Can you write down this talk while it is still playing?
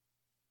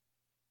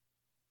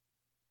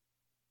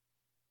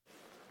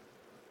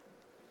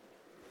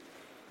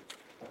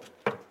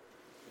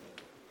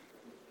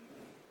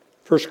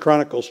First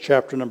Chronicles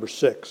chapter number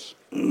 6.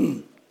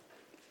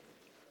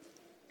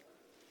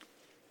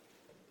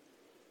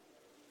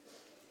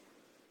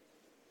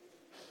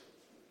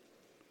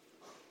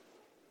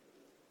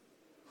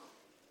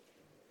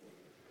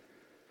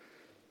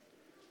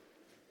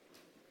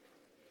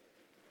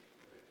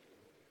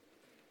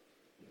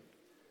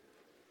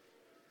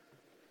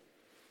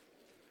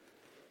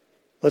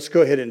 Let's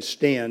go ahead and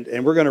stand,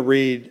 and we're going to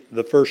read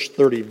the first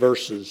 30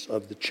 verses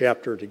of the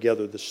chapter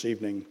together this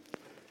evening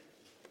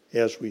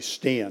as we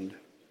stand.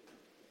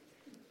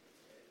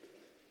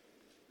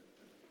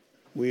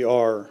 We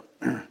are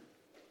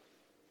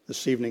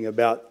this evening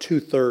about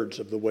 2/3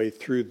 of the way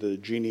through the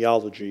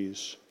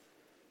genealogies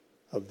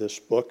of this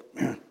book.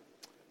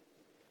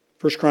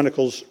 First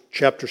Chronicles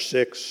chapter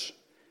 6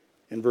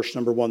 and verse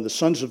number 1. The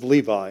sons of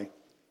Levi,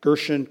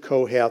 Gershon,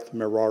 Kohath,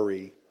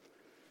 Merari.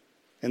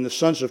 And the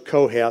sons of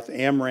Kohath,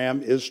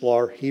 Amram,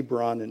 Islar,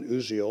 Hebron, and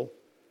Uzziel.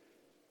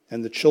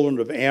 And the children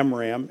of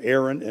Amram,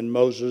 Aaron, and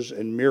Moses,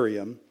 and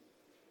Miriam.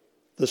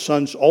 The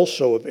sons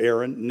also of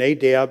Aaron,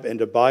 Nadab,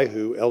 and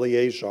Abihu,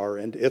 Eleazar,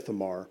 and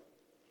Ithamar.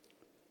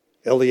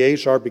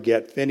 Eleazar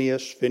begat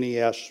Phinehas,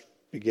 Phinehas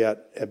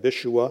begat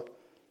Abishua,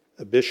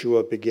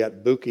 Abishua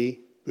begat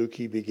Buki,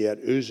 Buki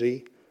begat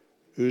Uzi,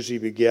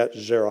 Uzi begat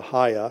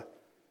Zerahiah,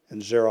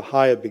 and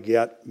Zerahiah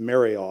begat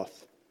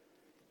Marioth.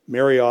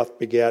 Marioth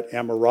begat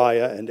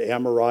Amariah, and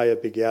Amariah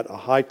begat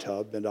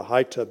Ahitub, and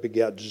Ahitub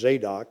begat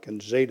Zadok,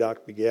 and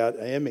Zadok begat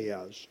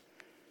Ahimaaz.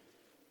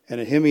 And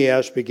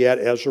Ahimaaz begat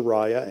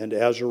Azariah, and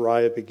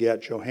Azariah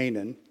begat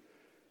Johanan.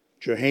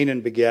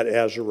 Johanan begat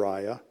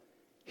Azariah.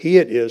 He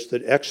it is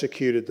that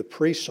executed the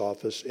priest's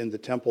office in the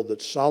temple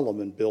that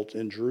Solomon built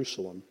in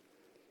Jerusalem.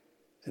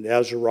 And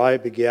Azariah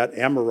begat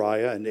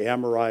Amariah, and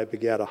Amariah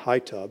begat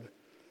Ahitub.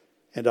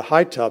 And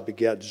Ahitub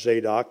begat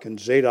Zadok, and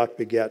Zadok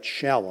begat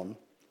Shallum.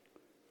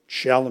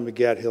 Shallum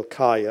begat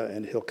Hilkiah,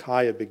 and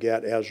Hilkiah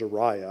begat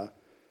Azariah.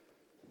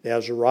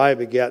 Azariah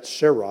begat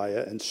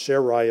Sariah, and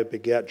Sariah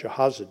begat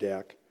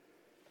Jehozadak.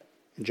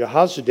 And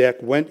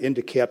Jehozadak went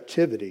into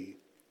captivity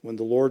when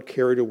the Lord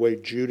carried away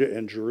Judah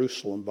and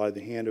Jerusalem by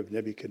the hand of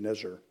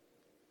Nebuchadnezzar.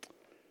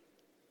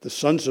 The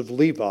sons of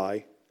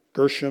Levi,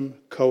 Gershom,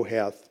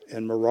 Kohath,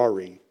 and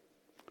Merari.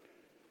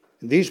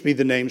 And these be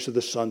the names of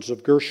the sons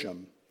of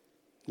Gershom,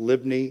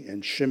 Libni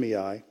and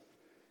Shimei.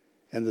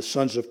 And the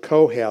sons of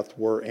Kohath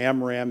were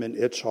Amram and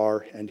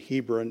Itzhar and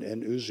Hebron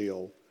and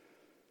Uzziel.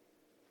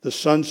 The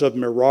sons of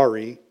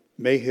Merari,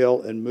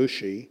 Mahil and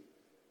Mushi.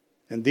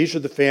 And these are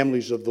the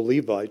families of the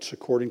Levites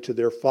according to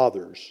their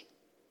fathers.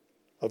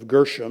 Of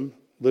Gershom,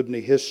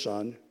 Libni his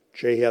son,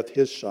 Jahath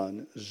his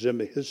son,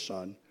 Zimmah his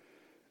son,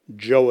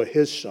 Joah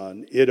his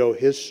son, Iddo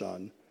his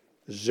son,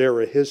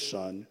 Zerah his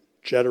son,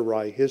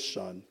 Jedirai his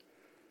son.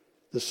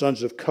 The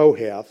sons of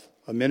Kohath,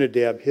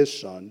 Aminadab his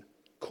son,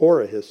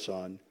 Korah his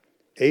son,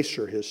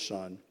 Aser his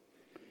son,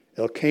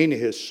 Elkanah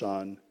his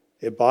son,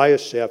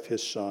 Ebiasaph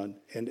his son,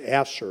 and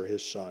Aser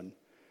his son.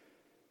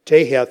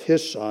 Tahath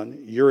his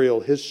son, Uriel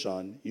his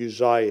son,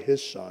 Uzziah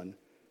his son,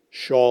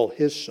 Shaul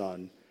his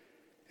son,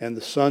 and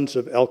the sons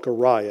of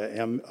Elchariah,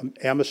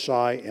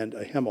 Amasai and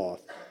Ahimoth.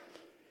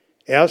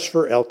 As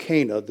for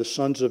Elkanah, the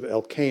sons of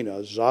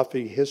Elkanah,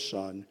 Zaphi his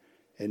son,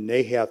 and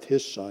Nahath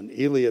his son,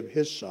 Eliab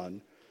his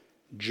son,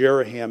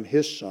 Jeraham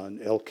his son,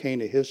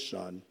 Elkanah his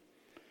son.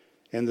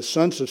 And the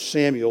sons of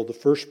Samuel, the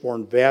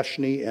firstborn,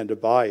 Vashni and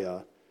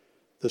Abiah.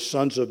 The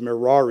sons of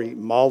Merari,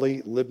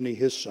 Mali, Libni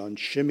his son,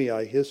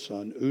 Shimei his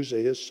son,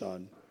 Uzzah his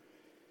son,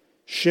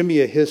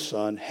 Shimei his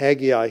son,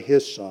 Haggai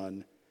his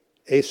son,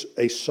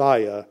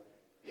 Asaiah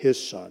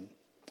his son.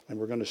 And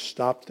we're going to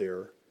stop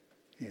there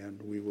and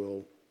we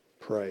will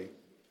pray.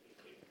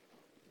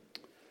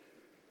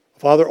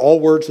 Father,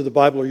 all words of the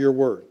Bible are your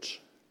words,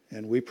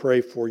 and we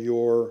pray for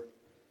your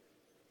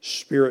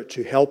Spirit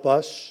to help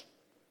us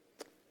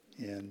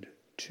and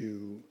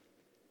to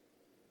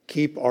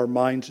keep our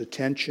mind's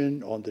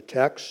attention on the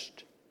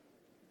text,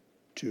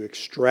 to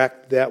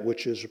extract that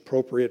which is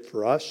appropriate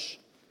for us.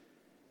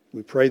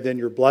 We pray then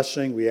your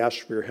blessing. We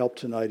ask for your help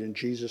tonight in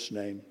Jesus'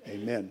 name.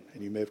 Amen.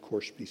 And you may, of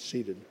course, be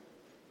seated.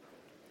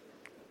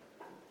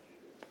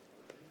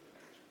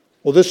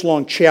 Well, this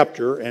long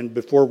chapter, and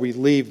before we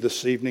leave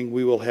this evening,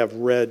 we will have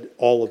read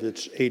all of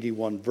its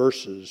 81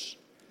 verses,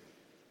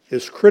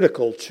 is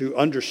critical to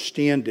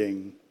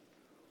understanding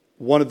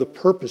one of the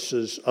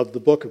purposes of the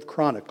book of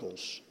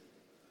Chronicles.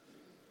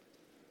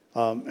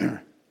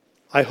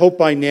 I hope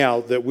by now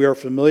that we are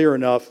familiar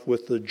enough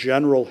with the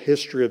general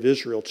history of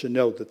Israel to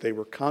know that they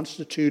were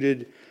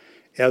constituted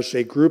as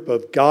a group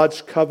of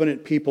God's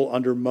covenant people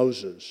under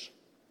Moses,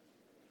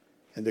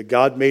 and that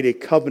God made a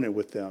covenant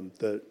with them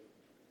that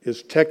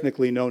is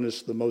technically known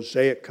as the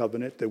Mosaic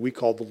covenant, that we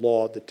call the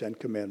law, the Ten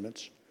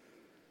Commandments,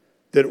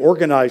 that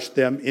organized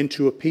them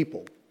into a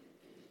people.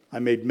 I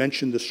made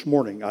mention this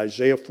morning,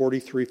 Isaiah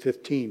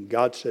 43:15.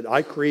 God said,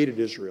 I created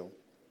Israel.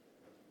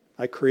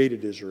 I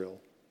created Israel.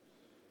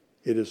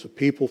 It is a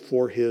people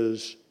for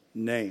his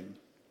name.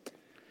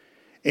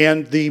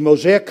 And the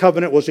Mosaic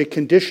covenant was a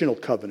conditional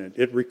covenant.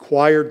 It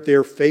required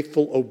their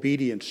faithful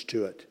obedience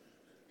to it.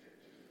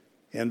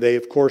 And they,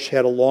 of course,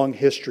 had a long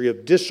history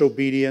of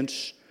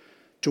disobedience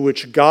to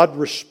which God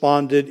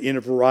responded in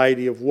a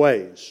variety of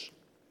ways.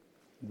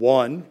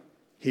 One,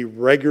 he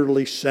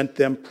regularly sent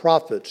them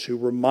prophets who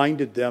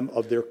reminded them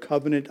of their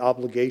covenant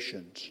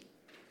obligations.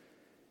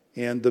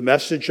 And the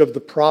message of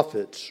the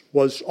prophets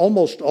was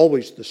almost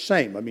always the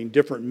same. I mean,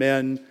 different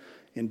men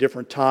in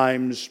different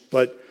times,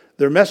 but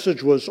their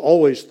message was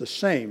always the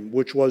same,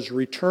 which was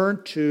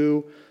return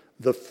to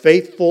the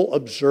faithful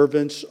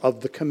observance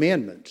of the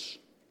commandments.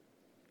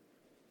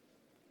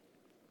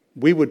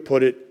 We would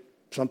put it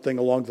something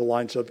along the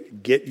lines of,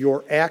 get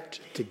your act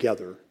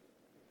together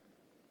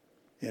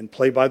and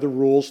play by the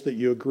rules that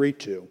you agree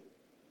to.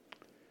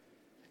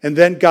 And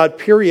then God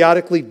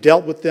periodically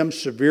dealt with them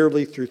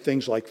severely through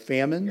things like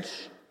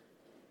famines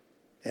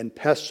and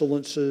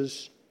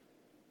pestilences.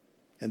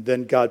 And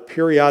then God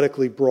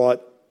periodically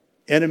brought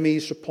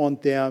enemies upon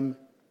them.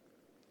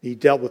 He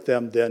dealt with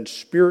them then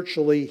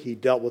spiritually. He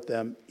dealt with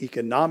them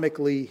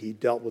economically. He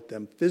dealt with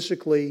them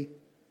physically.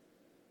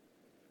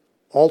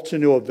 All to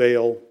no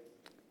avail.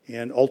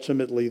 And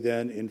ultimately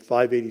then in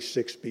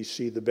 586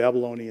 BC, the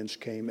Babylonians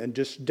came and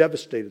just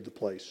devastated the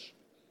place.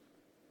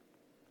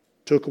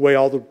 Took away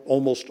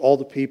almost all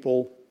the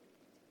people,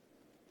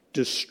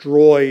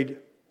 destroyed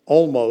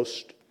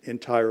almost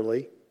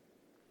entirely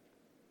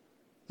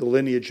the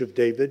lineage of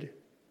David,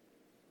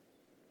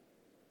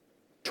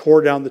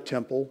 tore down the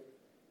temple,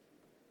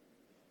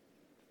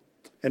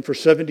 and for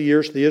 70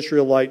 years the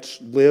Israelites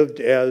lived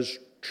as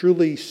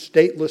truly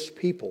stateless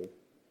people.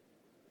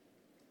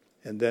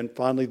 And then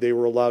finally they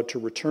were allowed to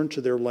return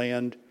to their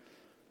land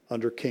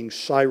under King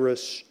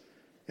Cyrus,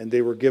 and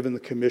they were given the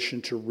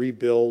commission to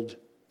rebuild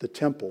the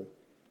temple.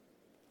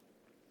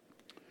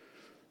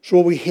 So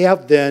what we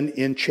have then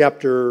in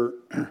chapter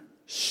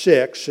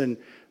 6, and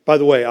by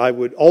the way, I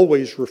would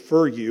always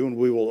refer you, and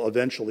we will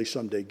eventually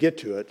someday get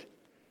to it,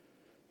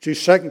 to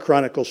 2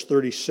 Chronicles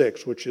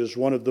 36, which is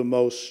one of the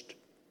most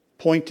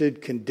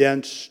pointed,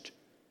 condensed,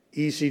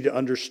 easy to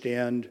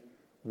understand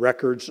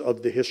records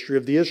of the history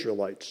of the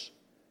Israelites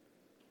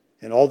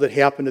and all that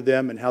happened to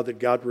them and how that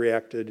God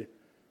reacted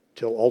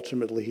till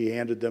ultimately he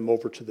handed them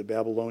over to the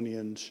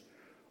Babylonians,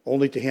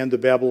 only to hand the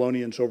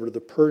Babylonians over to the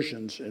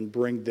Persians and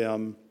bring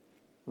them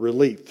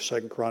relief.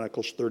 2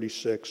 Chronicles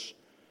 36,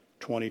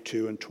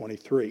 22 and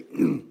 23.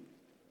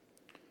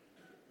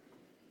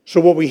 So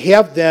what we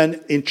have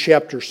then in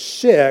chapter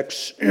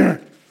 6,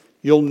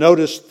 you'll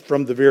notice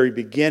from the very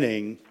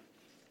beginning,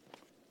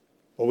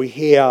 what we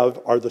have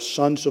are the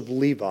sons of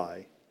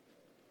Levi.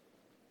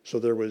 So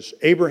there was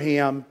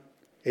Abraham.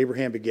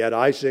 Abraham begat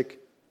Isaac.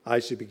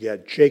 Isaac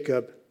begat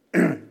Jacob.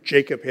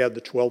 Jacob had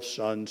the 12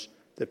 sons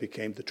that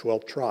became the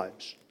 12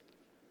 tribes.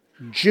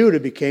 Judah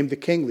became the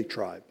kingly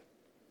tribe.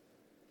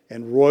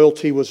 And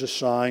royalty was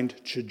assigned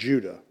to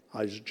Judah.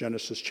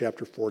 Genesis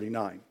chapter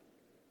 49.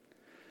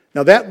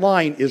 Now that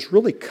line is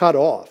really cut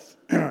off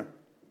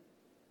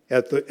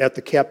at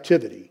the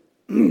captivity.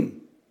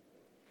 And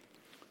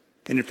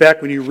in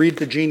fact, when you read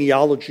the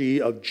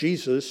genealogy of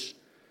Jesus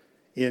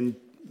in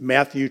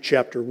Matthew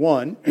chapter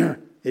 1,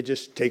 it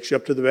just takes you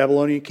up to the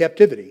Babylonian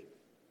captivity.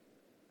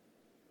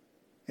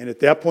 And at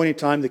that point in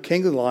time, the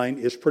kingly line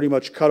is pretty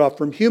much cut off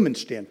from human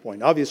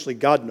standpoint. Obviously,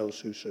 God knows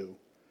who's who.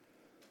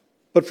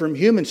 But from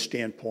human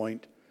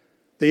standpoint,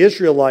 the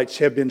Israelites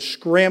have been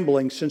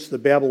scrambling since the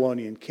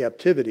Babylonian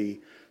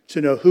captivity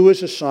to know who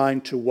is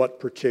assigned to what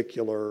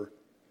particular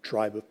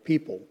tribe of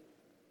people.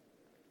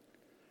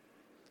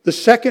 The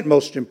second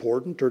most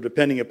important, or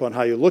depending upon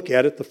how you look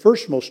at it, the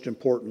first most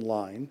important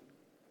line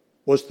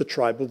was the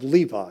tribe of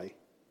Levi.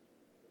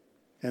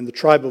 And the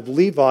tribe of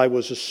Levi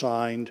was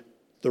assigned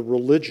the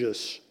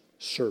religious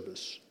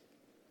service.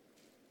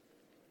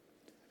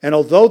 And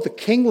although the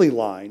kingly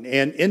line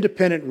and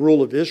independent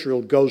rule of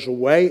Israel goes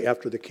away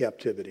after the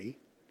captivity,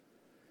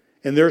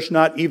 and there's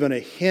not even a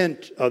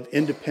hint of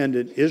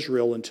independent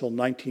Israel until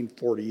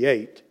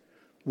 1948,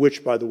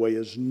 which, by the way,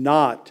 is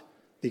not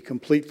the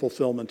complete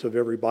fulfillment of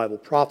every Bible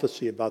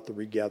prophecy about the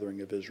regathering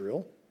of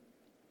Israel.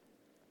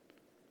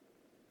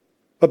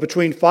 But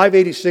between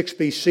 586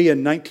 BC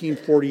and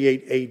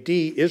 1948 AD,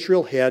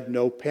 Israel had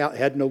no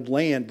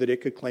land that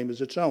it could claim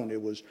as its own.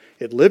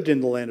 It lived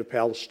in the land of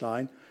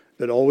Palestine,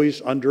 but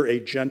always under a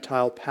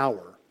Gentile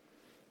power.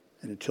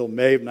 And until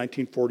May of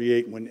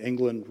 1948, when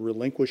England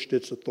relinquished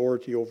its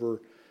authority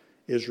over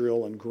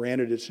Israel and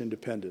granted its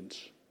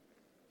independence.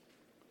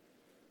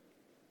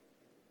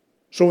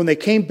 So when they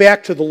came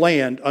back to the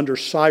land under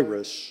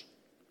Cyrus,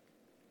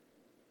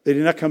 they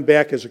did not come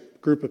back as a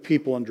group of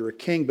people under a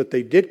king, but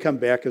they did come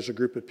back as a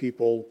group of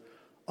people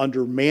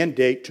under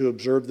mandate to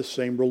observe the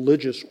same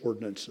religious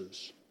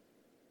ordinances.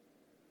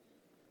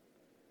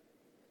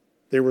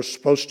 There was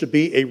supposed to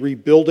be a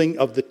rebuilding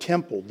of the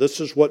temple. This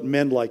is what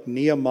men like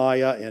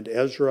Nehemiah and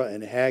Ezra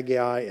and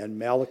Haggai and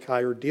Malachi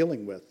are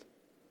dealing with.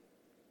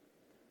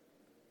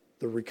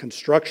 The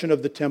reconstruction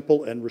of the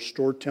temple and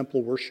restored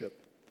temple worship.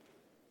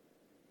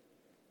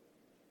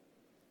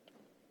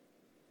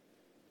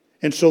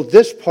 And so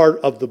this part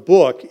of the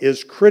book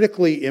is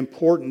critically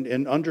important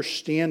in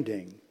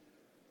understanding,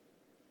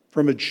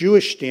 from a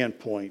Jewish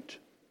standpoint,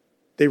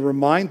 They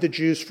remind the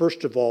Jews,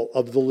 first of all,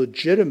 of the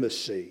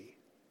legitimacy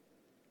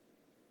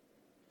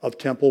of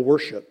temple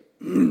worship.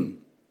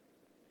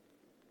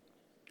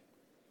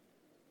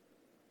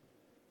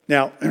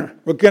 Now,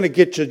 we're going to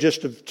get to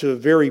just a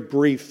very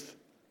brief,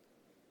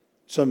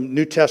 some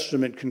New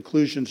Testament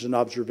conclusions and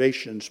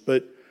observations,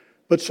 but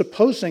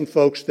supposing,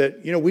 folks,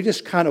 that, we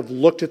just kind of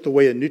looked at the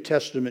way a New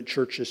Testament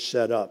church is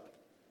set up.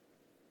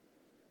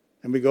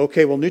 And we go,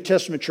 okay, well, New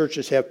Testament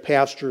churches have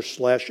pastors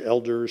 /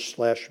 elders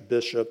 /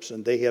 bishops,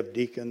 and they have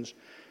deacons,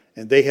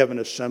 and they have an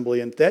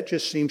assembly, and that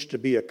just seems to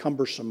be a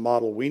cumbersome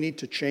model. We need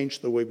to change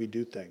the way we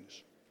do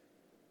things.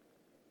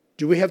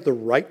 Do we have the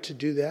right to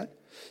do that?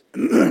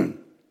 Do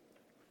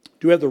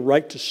we have the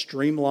right to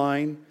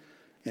streamline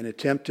and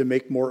attempt to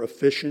make more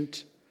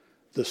efficient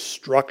the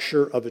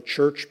structure of a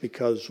church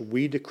because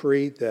we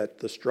decree that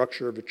the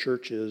structure of a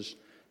church is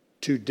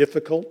too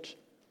difficult,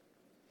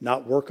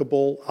 not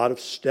workable, out of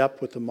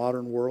step with the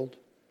modern world?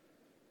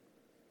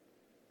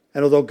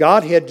 And although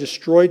God had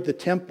destroyed the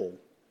temple,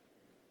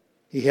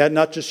 He had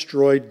not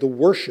destroyed the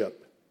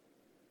worship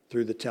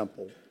through the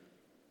temple.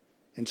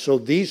 And so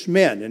these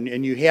men,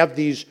 and you have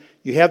these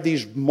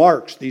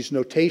marks, these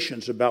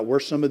notations about where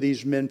some of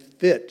these men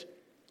fit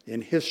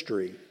in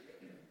history.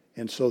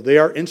 And so they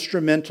are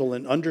instrumental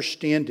in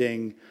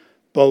understanding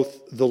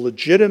both the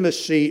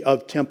legitimacy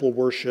of temple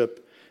worship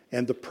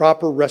and the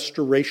proper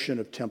restoration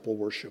of temple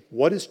worship.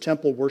 What is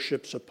temple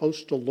worship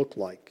supposed to look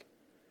like?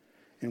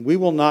 And we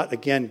will not,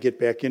 again, get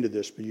back into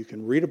this, but you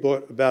can read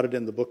about it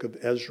in the book of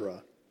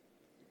Ezra.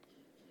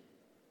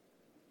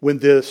 When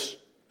this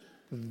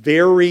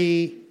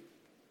very,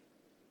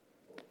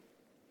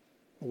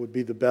 what would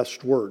be the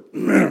best word?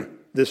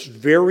 This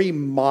very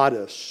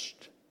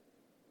modest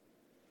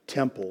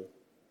temple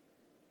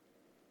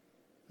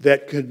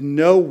that could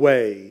no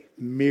way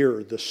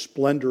mirror the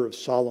splendor of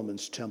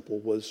Solomon's temple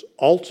was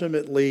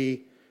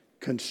ultimately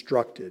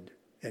constructed,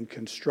 and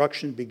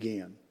construction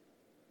began.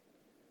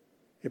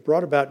 It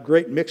brought about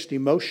great mixed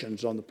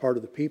emotions on the part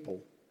of the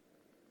people.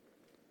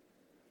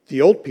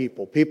 The old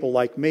people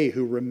like me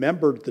who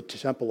remembered the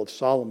Temple of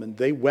Solomon,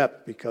 they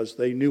wept because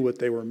they knew what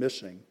they were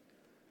missing.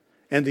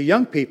 And the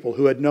young people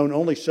who had known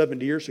only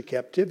 70 years of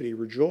captivity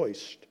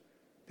rejoiced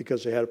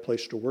because they had a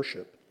place to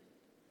worship.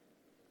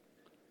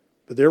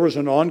 But there was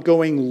an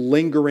ongoing,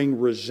 lingering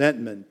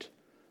resentment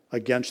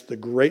against the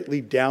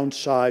greatly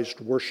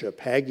downsized worship.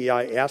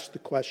 Haggai asked the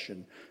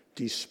question,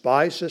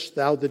 "Despisest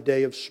thou the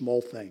day of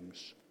small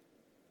things?"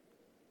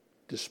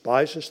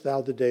 Despisest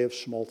thou the day of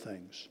small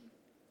things?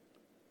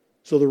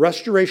 So the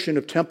restoration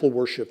of temple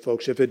worship,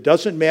 folks, if it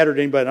doesn't matter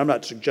to anybody, and I'm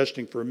not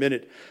suggesting for a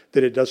minute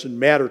that it doesn't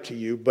matter to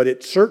you, but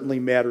it certainly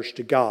matters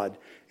to God.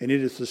 And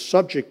it is the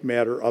subject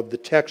matter of the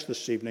text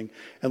this evening.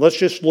 And let's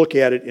just look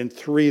at it in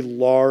three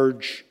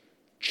large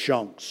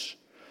chunks.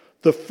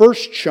 The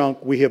first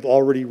chunk we have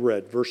already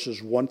read,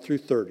 verses 1 through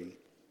 30.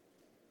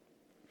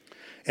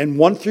 And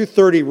 1 through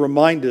 30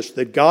 remind us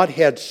that God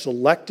had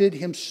selected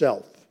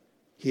Himself.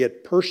 He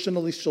had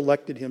personally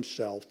selected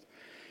Himself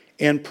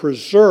and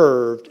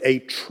preserved a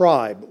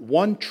tribe,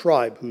 one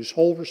tribe whose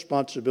whole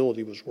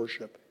responsibility was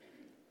worship.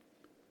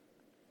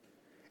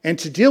 And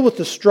to deal with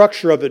the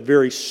structure of it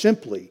very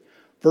simply,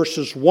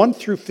 verses 1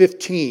 through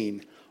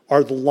 15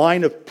 are the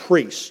line of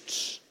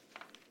priests.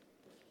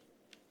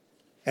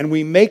 And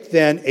we make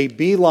then a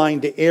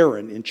beeline to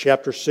Aaron in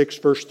chapter 6,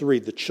 verse 3.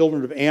 The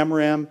children of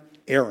Amram,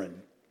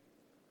 Aaron.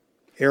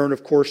 Aaron,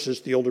 of course,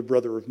 is the older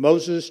brother of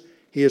Moses.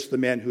 He is the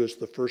man who is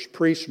the first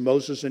priest.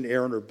 Moses and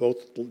Aaron are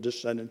both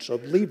descendants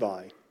of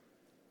Levi.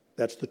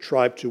 That's the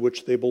tribe to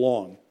which they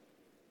belong.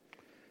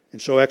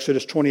 And so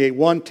Exodus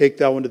 28:1, "Take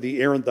thou unto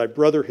thee Aaron thy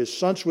brother, his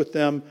sons with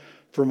them,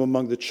 from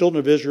among the children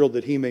of Israel,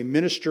 that he may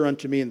minister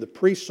unto me in the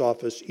priest's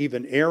office,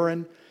 even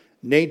Aaron,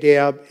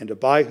 Nadab, and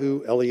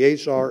Abihu,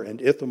 Eleazar,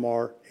 and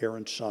Ithamar,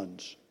 Aaron's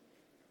sons."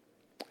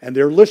 And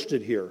they're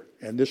listed here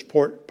in this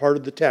part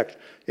of the text.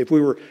 If we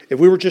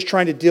were just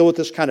trying to deal with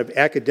this kind of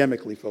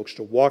academically, folks,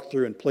 to walk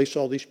through and place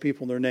all these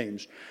people in their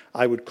names,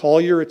 I would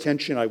call your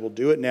attention, I will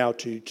do it now,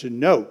 to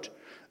note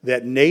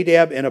that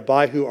Nadab and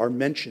Abihu are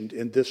mentioned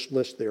in this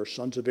list. They are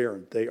sons of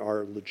Aaron. They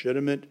are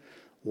legitimate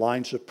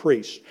lines of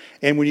priests.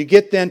 And when you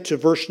get then to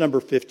verse number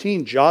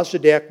 15,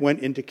 Jozadak went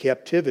into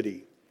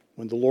captivity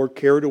when the Lord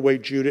carried away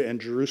Judah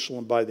and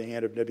Jerusalem by the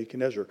hand of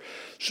Nebuchadnezzar.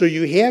 So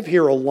you have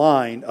here a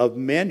line of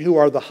men who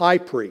are the high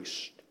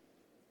priest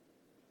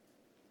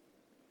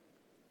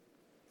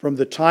from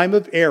the time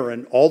of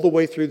Aaron all the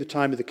way through the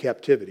time of the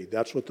captivity.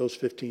 That's what those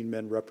 15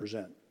 men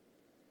represent.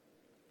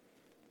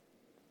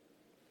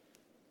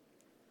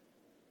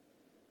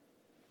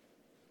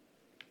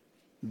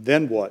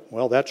 Then what?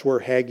 Well, that's where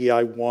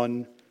Haggai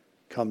 1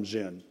 comes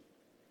in.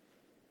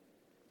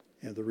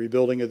 And the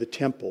rebuilding of the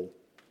temple.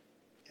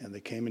 And they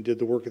came and did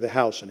the work of the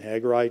house in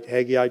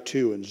Haggai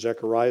 2 and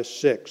Zechariah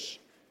 6.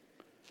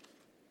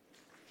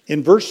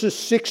 In verses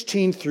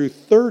 16 through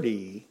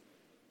 30,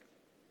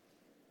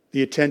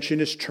 the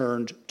attention is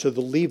turned to the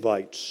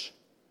Levites,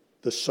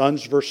 the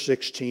sons, verse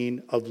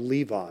 16, of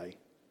Levi.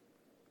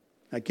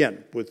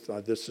 Again,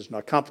 this is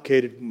not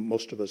complicated.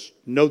 Most of us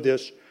know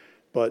this,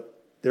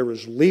 but there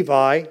was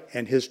Levi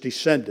and his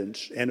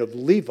descendants, and of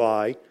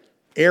Levi,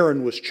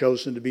 Aaron was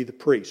chosen to be the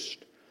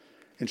priest.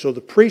 And so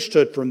the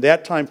priesthood from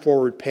that time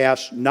forward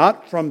passed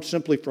not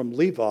simply from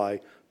Levi,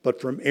 but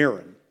from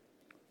Aaron.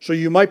 So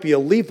you might be a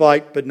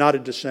Levite, but not a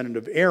descendant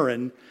of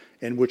Aaron,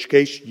 in which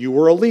case you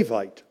were a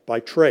Levite by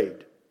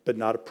trade, but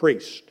not a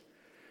priest.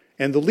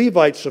 And the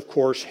Levites, of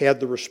course, had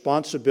the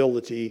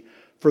responsibility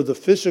for the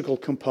physical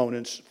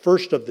components,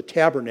 first of the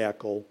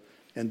tabernacle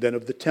and then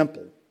of the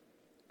temple.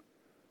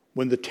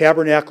 When the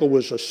tabernacle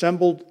was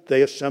assembled,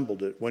 they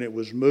assembled it. When it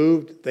was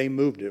moved, they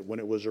moved it. When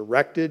it was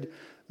erected,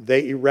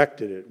 they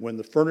erected it. When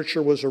the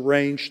furniture was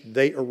arranged,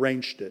 they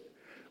arranged it.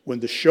 When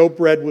the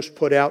showbread was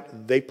put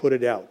out, they put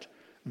it out.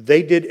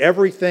 They did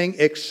everything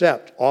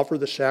except offer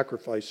the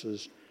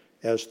sacrifices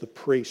as the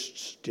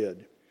priests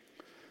did.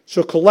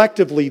 So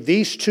collectively,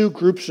 these two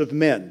groups of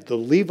men, the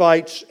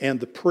Levites and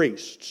the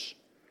priests,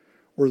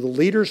 were the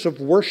leaders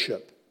of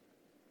worship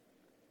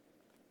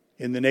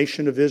in the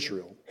nation of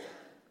Israel.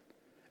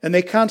 And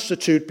they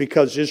constitute,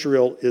 because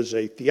Israel is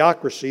a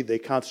theocracy, they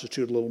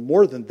constitute a little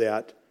more than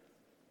that,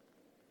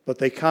 but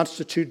they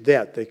constitute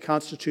that. They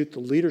constitute the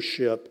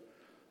leadership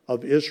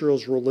of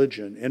Israel's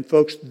religion. And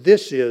folks,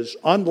 this is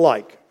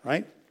unlike,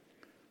 right?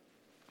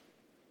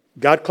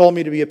 God called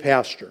me to be a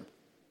pastor.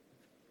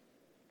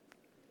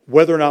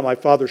 Whether or not my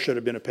father should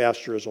have been a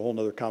pastor is a whole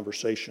other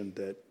conversation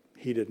that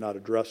he did not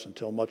address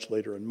until much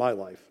later in my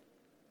life.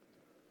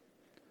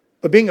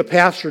 But being a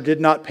pastor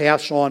did not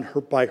pass on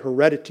by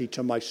heredity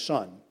to my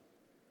son.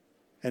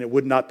 And it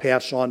would not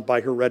pass on by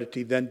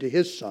heredity then to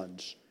his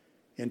sons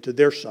and to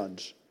their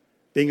sons.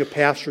 Being a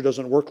pastor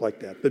doesn't work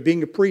like that. But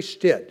being a priest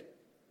did.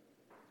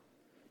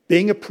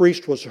 Being a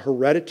priest was a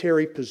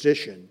hereditary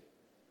position.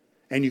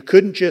 And you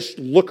couldn't just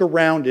look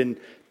around and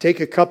take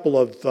a couple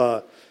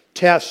of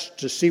tests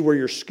to see where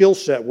your skill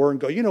set were and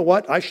go, you know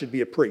what, I should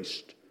be a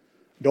priest.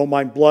 Don't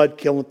mind blood,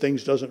 killing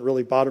things doesn't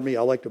really bother me.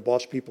 I like to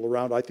boss people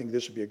around. I think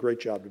this would be a great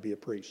job to be a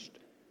priest.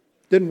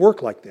 Didn't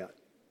work like that.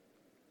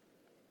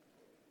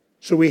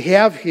 So we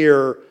have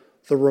here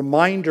the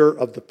reminder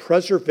of the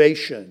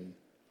preservation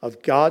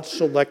of God's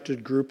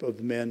selected group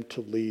of men to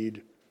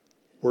lead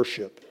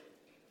worship.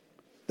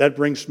 That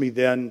brings me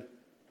then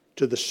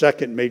to the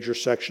second major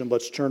section.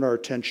 Let's turn our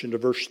attention to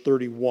verse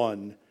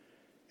 31,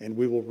 and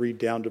we will read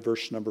down to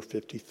verse number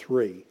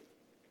 53.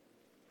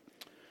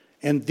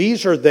 And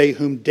these are they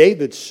whom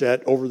David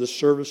set over the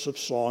service of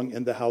song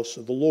in the house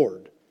of the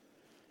Lord.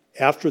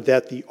 After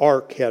that the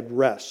ark had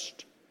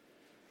rest.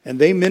 And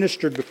they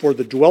ministered before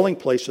the dwelling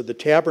place of the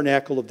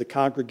tabernacle of the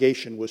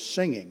congregation with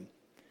singing,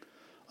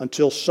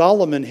 until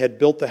Solomon had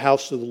built the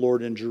house of the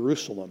Lord in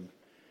Jerusalem.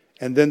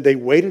 And then they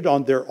waited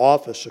on their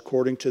office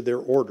according to their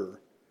order.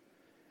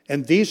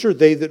 And these are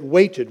they that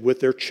waited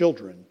with their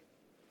children,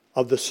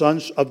 of the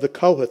sons of the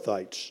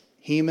Kohathites,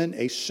 Heman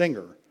a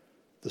singer,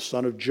 the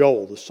son of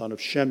Joel, the son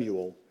of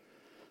Shemuel,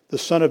 the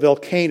son of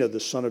Elkanah, the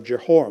son of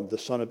Jehoram, the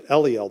son of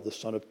Eliel, the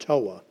son of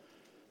Toah,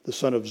 the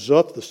son of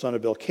Zuph, the son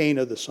of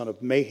Elkanah, the son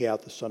of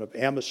Mahath, the son of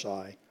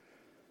Amasai,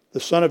 the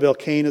son of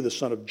Elkanah, the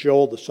son of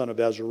Joel, the son of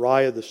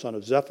Azariah, the son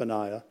of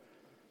Zephaniah,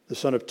 the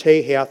son of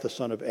Tahath, the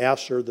son of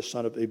Asher, the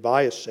son of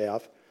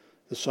Ebiasaph,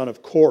 the son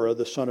of Korah,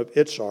 the son of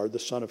Itzar, the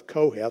son of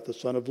Kohath, the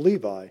son of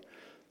Levi,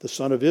 the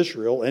son of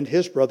Israel, and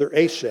his brother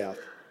Asaph,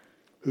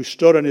 who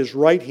stood on his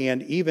right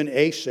hand, even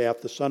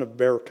Asaph, the son of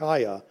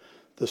Berechiah,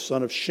 the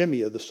son of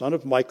Shimea, the son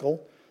of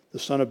Michael, the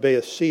son of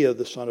Baaseiah,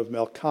 the son of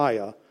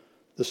Malchiah,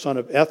 the son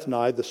of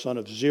Ethni, the son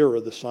of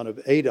Zerah, the son of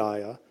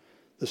Adiah,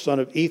 the son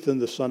of Ethan,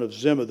 the son of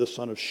Zimmah, the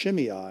son of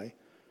Shimei,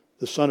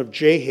 the son of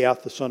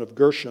Jahath, the son of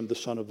Gershom, the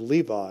son of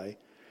Levi,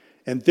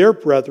 and their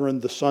brethren,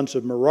 the sons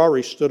of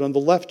Merari, stood on the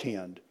left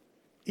hand.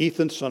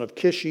 Ethan, son of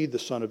Kishi, the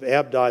son of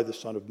Abdi, the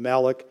son of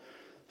Malach,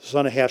 the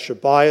son of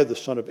Hashabiah, the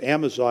son of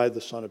Amaziah,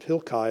 the son of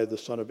Hilkiah, the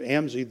son of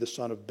Amzi, the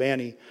son of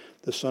Bani,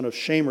 the son of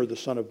Shamer, the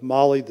son of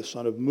Mali, the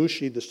son of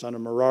Mushi, the son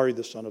of Merari,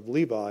 the son of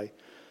Levi.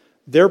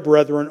 Their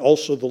brethren,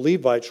 also the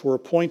Levites, were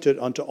appointed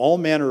unto all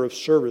manner of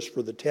service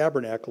for the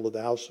tabernacle of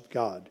the house of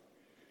God.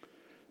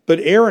 But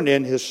Aaron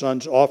and his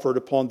sons offered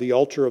upon the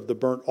altar of the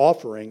burnt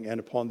offering, and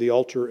upon the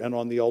altar and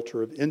on the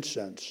altar of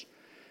incense,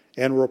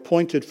 and were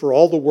appointed for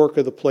all the work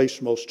of the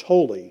place most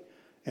holy,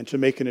 and to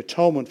make an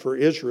atonement for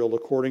Israel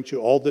according to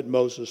all that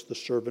Moses the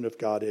servant of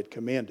God had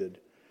commanded.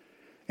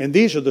 And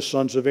these are the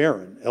sons of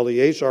Aaron: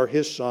 Eleazar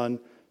his son,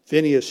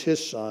 Phinehas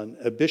his son,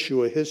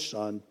 Abishua his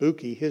son,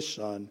 Buki his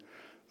son,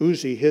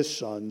 Uzi his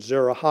son,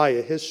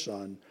 Zerahiah his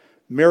son,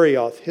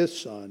 Marioth his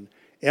son,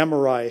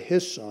 Amariah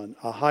his son,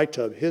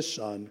 Ahitub his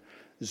son,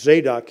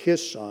 Zadok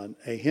his son,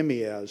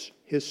 Ahimaaz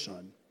his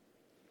son.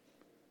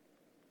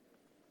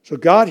 So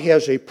God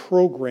has a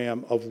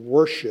program of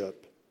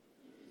worship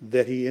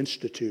that he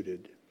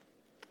instituted.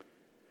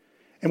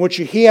 And what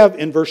you have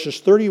in verses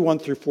 31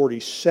 through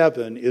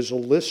 47 is a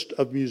list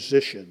of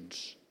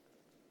musicians.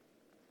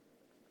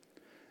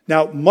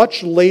 Now,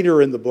 much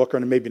later in the book, or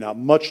maybe not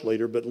much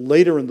later, but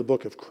later in the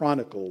book of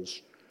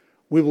Chronicles,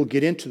 we will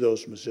get into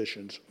those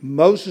musicians.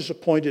 Moses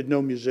appointed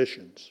no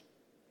musicians.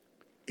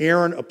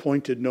 Aaron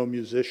appointed no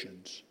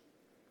musicians.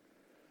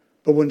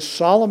 But when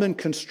Solomon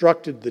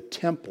constructed the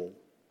temple,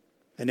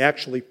 and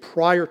actually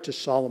prior to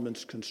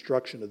Solomon's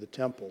construction of the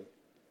temple,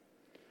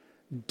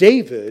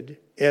 David,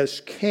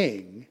 as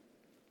king,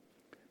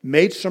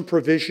 made some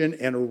provision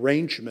and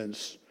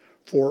arrangements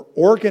for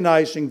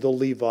organizing the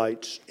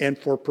Levites and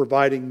for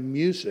providing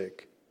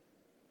music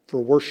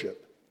for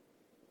worship.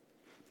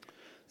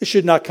 This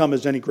should not come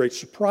as any great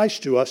surprise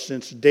to us,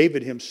 since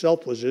David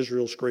himself was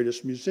Israel's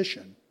greatest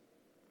musician.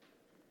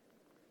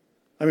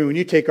 I mean, when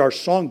you take our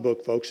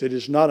songbook, folks, it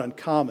is not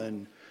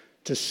uncommon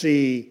to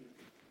see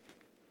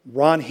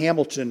Ron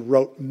Hamilton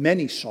wrote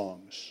many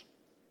songs.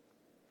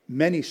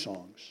 Many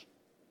songs.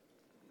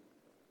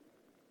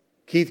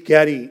 Keith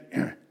Gaddy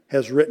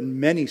has written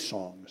many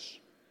songs.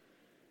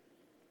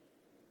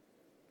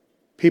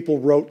 People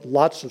wrote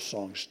lots of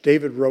songs.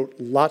 David wrote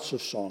lots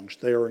of songs.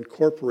 They are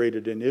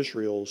incorporated in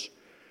Israel's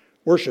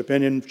worship.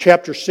 And in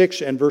chapter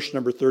 6 and verse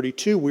number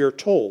 32, we are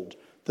told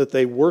that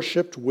they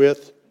worshiped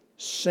with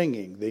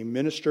singing. They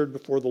ministered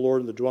before the Lord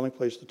in the dwelling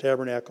place, the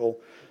tabernacle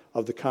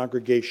of the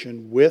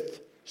congregation,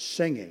 with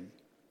singing.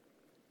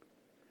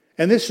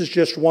 And this is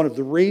just one of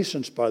the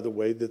reasons, by the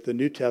way, that the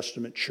New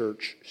Testament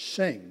church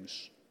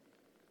sings.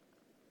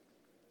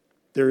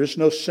 There is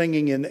no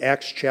singing in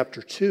Acts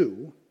chapter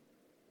 2,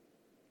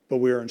 but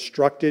we are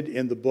instructed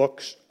in the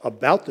books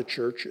about the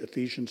church,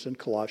 Ephesians and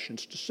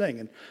Colossians, to sing.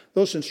 And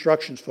those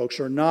instructions, folks,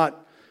 are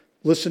not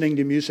listening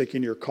to music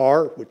in your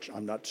car, which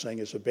I'm not saying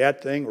is a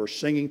bad thing, or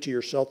singing to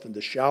yourself in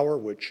the shower,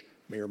 which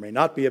may or may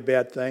not be a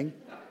bad thing.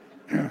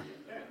 And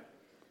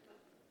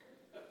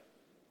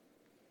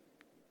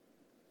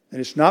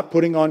it's not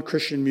putting on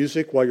Christian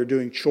music while you're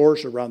doing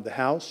chores around the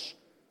house.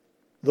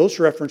 Those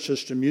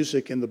references to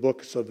music in the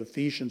books of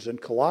Ephesians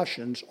and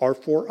Colossians are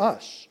for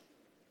us.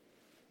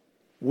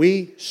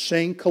 We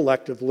sing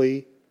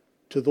collectively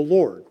to the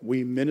Lord.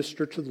 We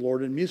minister to the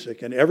Lord in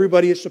music, and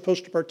everybody is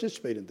supposed to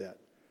participate in that.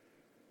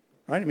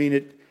 Right? I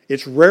mean,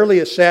 it's rarely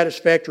a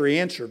satisfactory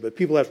answer, but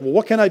people ask, well,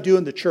 what can I do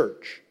in the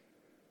church?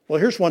 Well,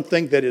 here's one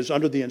thing that is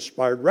under the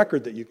inspired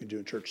record that you can do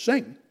in church.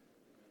 Sing.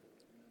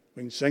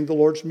 We can sing the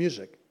Lord's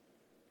music.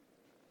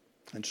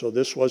 And so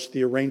this was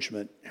the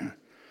arrangement.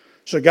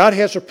 So God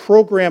has a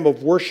program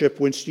of worship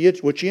which He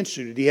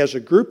instituted. He has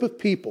a group of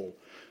people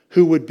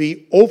who would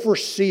be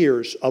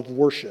overseers of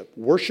worship.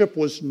 Worship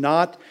was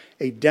not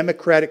a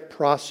democratic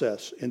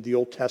process in the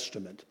Old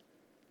Testament.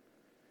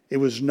 It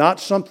was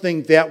not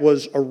something that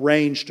was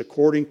arranged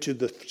according to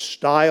the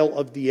style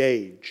of the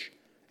age.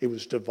 It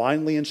was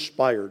divinely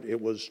inspired.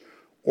 It was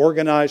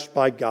organized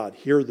by God.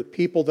 Here are the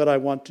people that I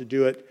want to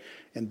do it.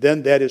 And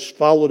then that is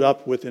followed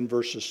up with in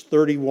verses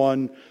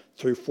 31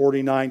 through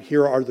 49.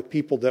 Here are the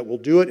people that will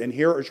do it, and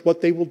here is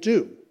what they will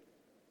do.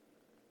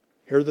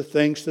 Here are the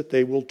things that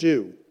they will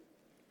do.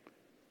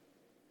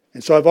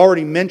 And so I've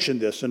already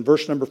mentioned this. In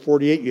verse number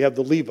 48, you have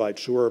the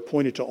Levites who are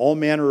appointed to all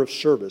manner of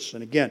service.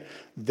 And again,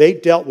 they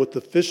dealt with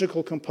the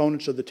physical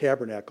components of the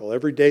tabernacle.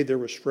 Every day there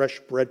was fresh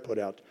bread put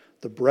out,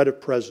 the bread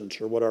of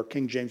presence, or what our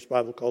King James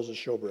Bible calls the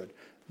showbread.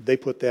 They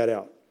put that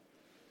out.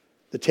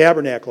 The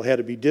tabernacle had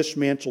to be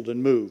dismantled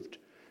and moved.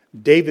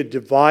 David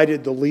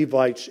divided the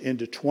Levites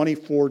into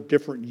 24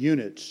 different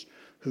units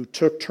who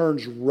took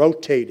turns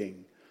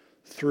rotating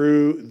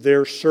through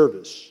their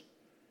service.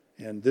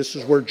 And this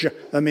is where,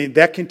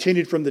 that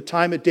continued from the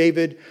time of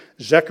David.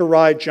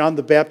 Zechariah, John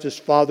the Baptist's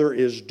father,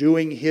 is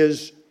doing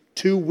his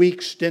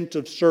 2-week stint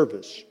of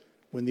service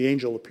when the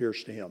angel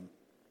appears to him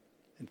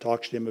and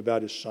talks to him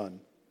about his son.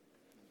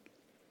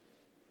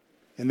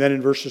 And then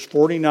in verses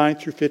 49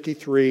 through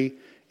 53,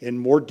 in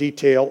more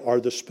detail, are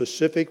the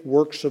specific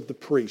works of the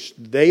priest.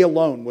 They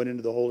alone went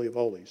into the Holy of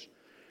Holies.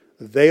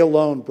 They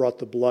alone brought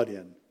the blood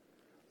in.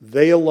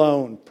 They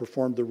alone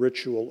performed the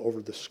ritual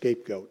over the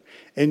scapegoat.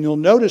 And you'll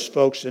notice,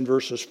 folks, in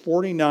verses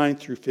 49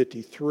 through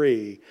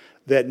 53,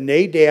 that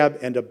Nadab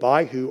and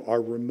Abihu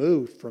are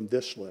removed from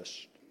this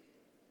list.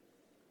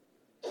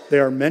 They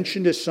are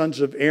mentioned as sons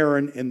of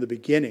Aaron in the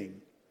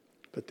beginning,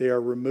 but they are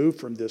removed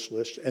from this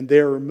list. And they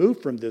are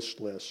removed from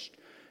this list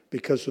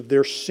because of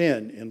their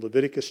sin. In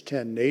Leviticus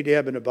 10,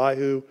 Nadab and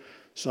Abihu,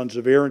 sons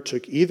of Aaron,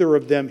 took either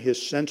of them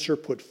his censer,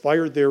 put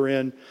fire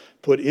therein,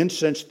 put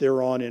incense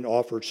thereon, and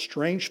offered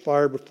strange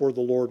fire before the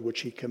Lord,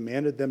 which he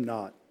commanded them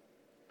not.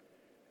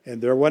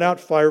 And there went out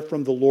fire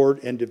from the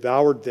Lord and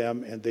devoured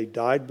them, and they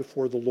died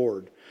before the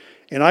Lord.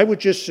 And I would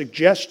just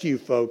suggest to you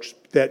folks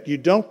that you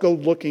don't go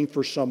looking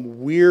for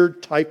some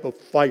weird type of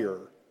fire.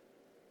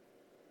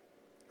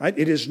 Right?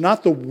 It is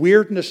not the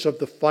weirdness of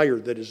the fire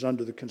that is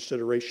under the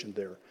consideration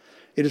there.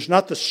 It is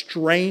not the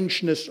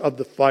strangeness of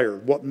the fire.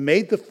 What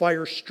made the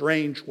fire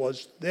strange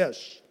was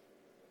this.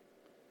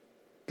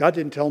 God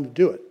didn't tell him to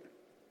do it.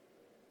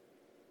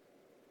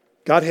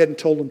 God hadn't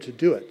told him to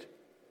do it.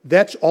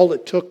 That's all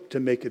it took to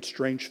make it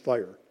strange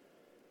fire.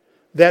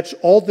 That's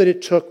all that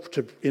it took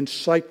to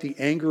incite the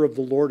anger of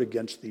the Lord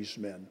against these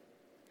men,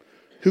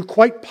 who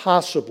quite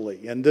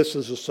possibly, and this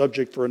is a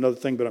subject for another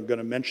thing, but I'm going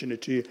to mention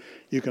it to you.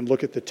 You can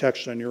look at the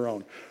text on your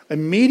own.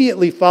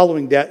 Immediately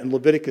following that in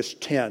Leviticus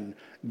 10,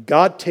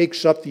 God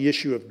takes up the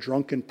issue of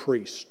drunken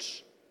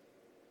priests.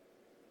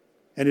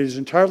 And it is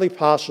entirely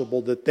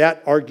possible that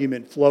that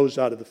argument flows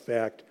out of the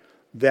fact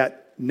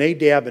that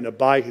Nadab and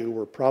Abihu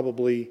were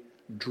probably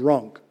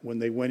drunk when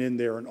they went in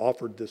there and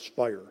offered this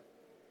fire.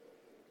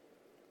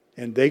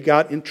 And they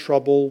got in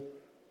trouble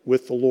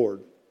with the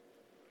Lord.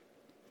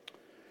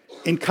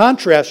 In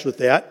contrast with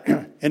that,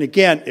 and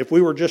again, if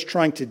we were just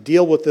trying to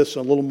deal with this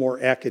a little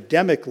more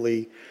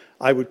academically,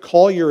 I would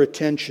call your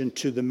attention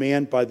to the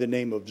man by the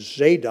name of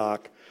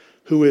Zadok,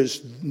 who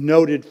is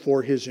noted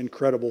for his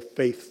incredible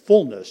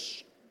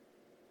faithfulness.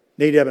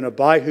 Nadab and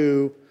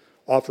Abihu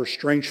offer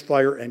strange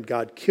fire and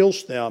God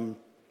kills them.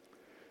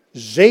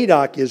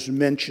 Zadok is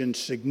mentioned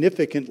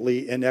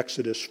significantly in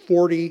Exodus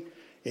 40,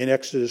 in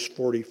Exodus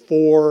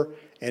 44,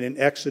 and in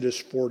Exodus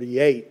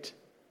 48.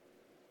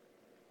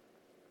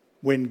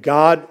 When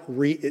God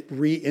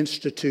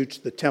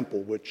reinstitutes the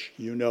temple, which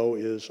you know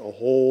is a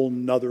whole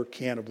nother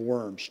can of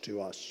worms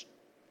to us.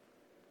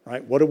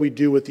 Right? What do we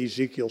do with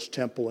Ezekiel's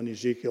temple in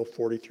Ezekiel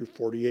 40 through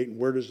 48, and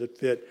where does it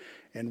fit,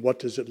 and what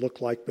does it look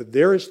like? But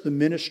there is the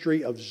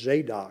ministry of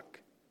Zadok.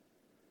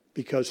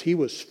 Because he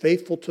was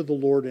faithful to the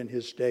Lord in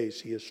his days,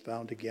 he is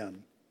found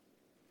again.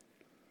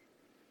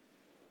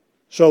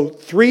 So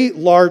 3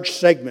 large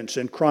segments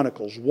in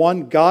Chronicles.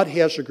 1, God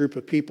has a group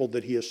of people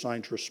that he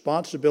assigns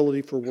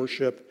responsibility for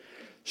worship.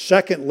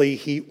 Secondly,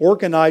 he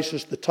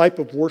organizes the type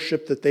of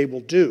worship that they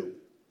will do.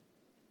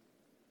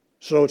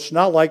 So it's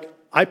not like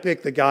I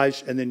pick the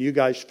guys and then you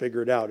guys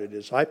figure it out. It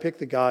is I pick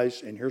the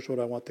guys and here's what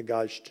I want the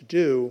guys to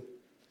do,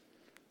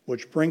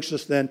 which brings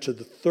us then to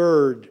the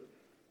third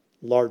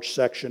large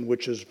section,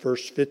 which is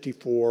verse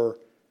 54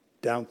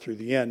 down through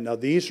the end. Now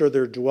these are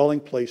their dwelling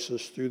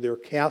places through their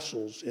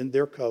castles in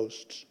their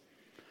coasts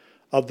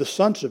of the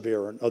sons of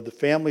Aaron, of the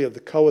family of the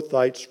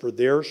Kohathites, for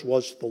theirs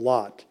was the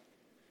lot.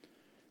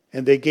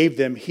 And they gave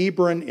them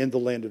Hebron in the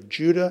land of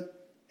Judah,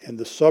 and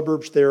the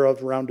suburbs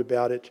thereof round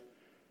about it.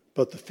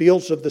 But the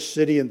fields of the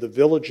city and the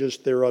villages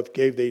thereof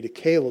gave they to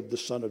Caleb the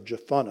son of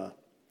Jephunneh.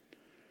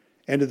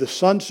 And to the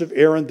sons of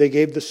Aaron they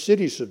gave the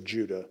cities of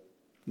Judah,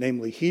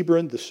 namely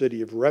Hebron, the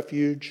city of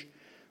refuge,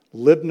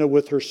 Libnah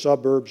with her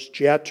suburbs,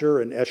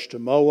 Jattir and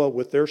Eshtemoa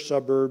with their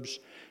suburbs,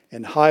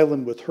 and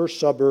Highland with her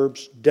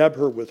suburbs,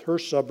 Debir with her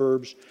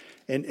suburbs,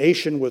 and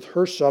Ashan with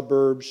her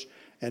suburbs,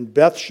 and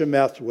Beth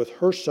Shemeth with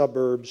her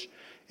suburbs,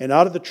 and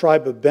out of the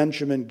tribe of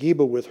Benjamin,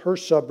 Geba with her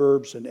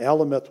suburbs, and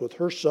Alameth with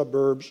her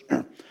suburbs,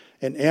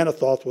 and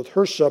Anathoth with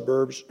her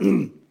suburbs,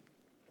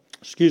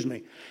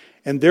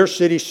 and their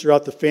cities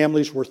throughout the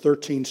families were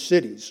 13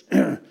 cities.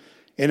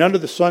 And under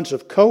the sons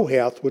of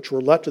Kohath, which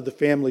were left to the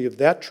family of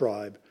that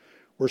tribe,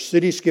 were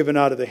cities given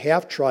out of the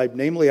half-tribe,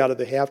 namely out of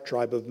the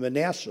half-tribe of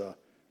Manasseh,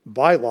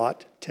 by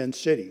lot, 10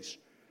 cities.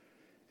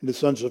 And the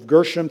sons of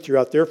Gershom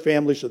throughout their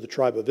families of the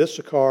tribe of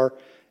Issachar,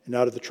 and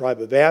out of the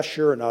tribe of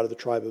Asher, and out of the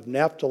tribe of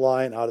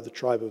Naphtali, and out of the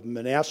tribe of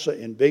Manasseh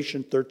in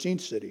Bashan, 13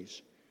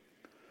 cities.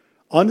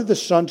 Unto the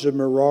sons of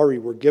Merari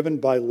were given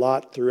by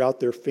lot throughout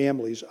their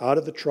families out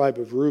of the tribe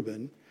of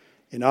Reuben,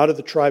 and out of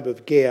the tribe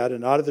of Gad,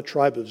 and out of the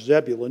tribe of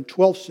Zebulun,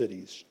 12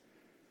 cities.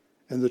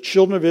 And the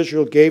children of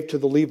Israel gave to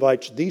the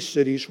Levites these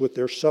cities with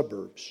their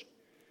suburbs.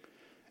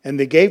 And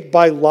they gave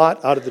by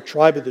lot out of the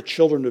tribe of the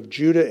children of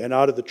Judah, and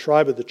out of the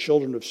tribe of the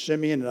children of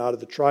Simeon, and out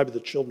of the tribe of the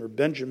children of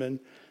Benjamin,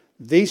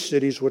 these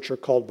cities which are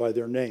called by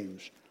their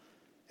names.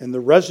 And the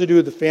residue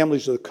of the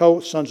families of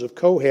the sons of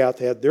Kohath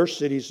had their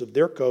cities of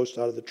their coast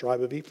out of the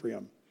tribe of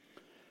Ephraim.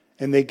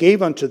 And they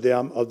gave unto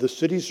them of the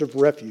cities of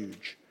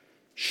refuge,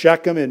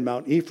 Shechem and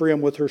Mount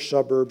Ephraim with her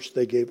suburbs.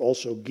 They gave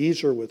also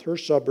Gezer with her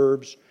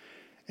suburbs,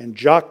 and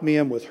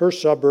Jokmeam with her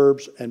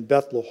suburbs, and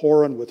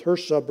Beth-lehoron with her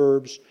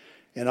suburbs,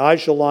 and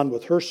Aijalon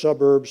with her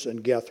suburbs,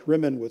 and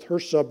Gath-rimmon with her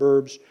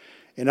suburbs,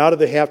 and out of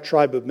the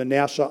half-tribe of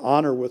Manasseh,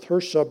 Honor with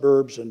her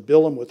suburbs, and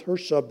Bilam with her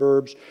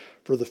suburbs,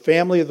 for the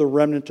family of the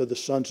remnant of the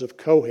sons of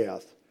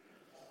Kohath.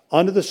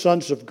 Unto the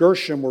sons of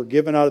Gershom were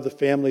given out of the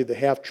family of the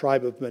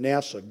half-tribe of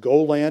Manasseh,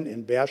 Golan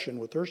and Bashan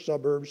with her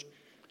suburbs,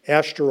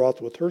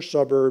 Ashtaroth with her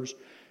suburbs,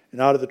 and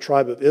out of the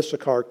tribe of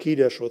Issachar,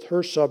 Kedesh with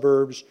her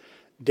suburbs,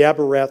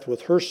 Daberath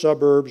with her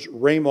suburbs,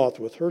 Ramoth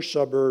with her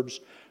suburbs,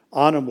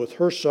 Anam with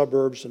her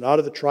suburbs, and out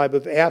of the tribe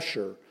of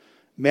Asher,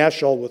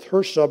 Mashal with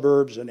her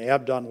suburbs, and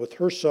Abdon with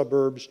her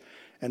suburbs,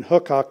 and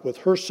Hukok with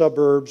her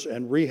suburbs,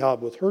 and Rehob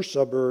with her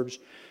suburbs,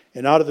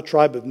 and out of the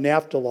tribe of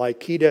Naphtali,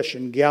 Kedesh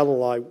and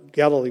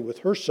Galilee with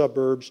her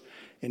suburbs,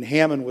 and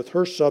Hammon with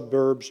her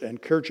suburbs, and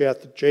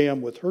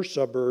Kirjath-Jearim with her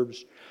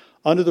suburbs.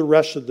 Unto the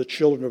rest of the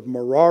children of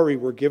Merari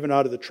were given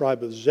out of the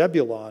tribe of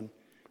Zebulun,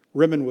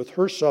 Rimmon with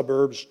her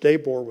suburbs,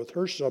 Debor with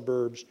her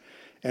suburbs,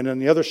 and on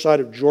the other side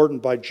of Jordan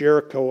by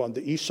Jericho, on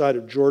the east side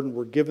of Jordan,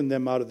 were given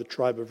them out of the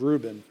tribe of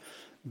Reuben.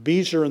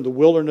 Bezer in the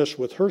wilderness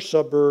with her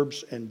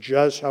suburbs, and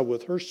Jezha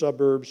with her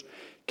suburbs,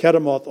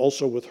 Kedemoth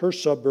also with her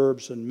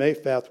suburbs, and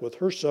Mephath with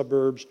her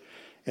suburbs,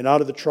 and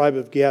out of the tribe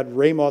of Gad,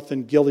 Ramoth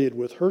and Gilead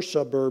with her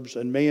suburbs,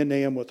 and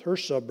Mahanaim with her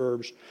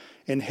suburbs,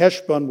 and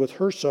Heshbon with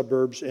her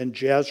suburbs, and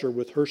Jazer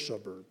with her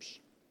suburbs.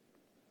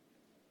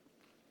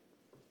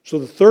 So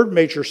the third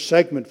major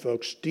segment,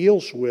 folks,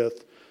 deals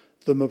with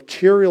the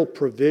material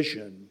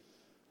provision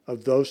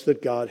of those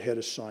that God had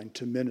assigned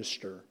to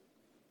minister.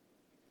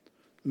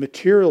 The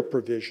material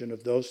provision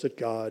of those that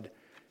God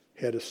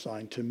had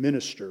assigned to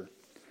minister.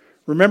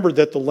 Remember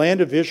that the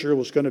land of Israel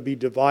was going to be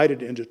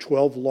divided into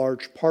 12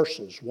 large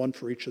parcels, one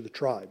for each of the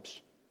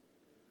tribes.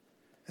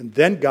 And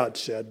then God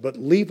said, but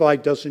Levi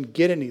doesn't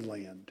get any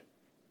land.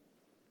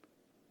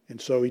 And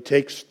so he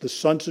takes the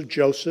sons of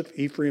Joseph,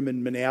 Ephraim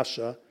and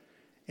Manasseh,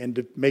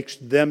 and makes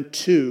them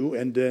 2,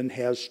 and then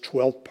has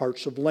 12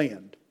 parts of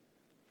land.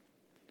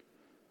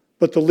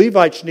 But the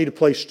Levites need a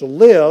place to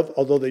live,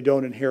 although they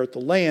don't inherit the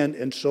land,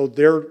 and so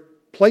their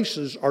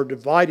places are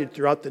divided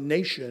throughout the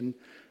nation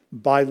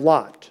by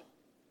lot.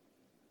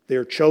 They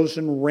are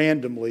chosen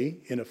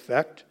randomly, in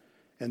effect,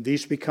 and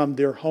these become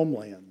their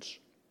homelands.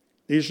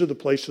 These are the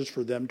places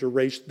for them to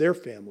raise their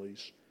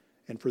families,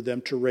 and for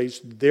them to raise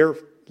their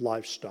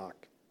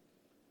livestock,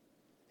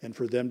 and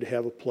for them to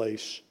have a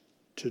place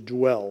to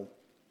dwell.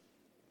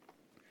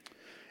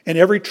 And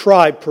every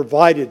tribe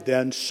provided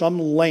then some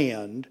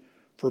land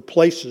for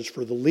places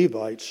for the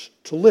Levites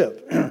to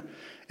live.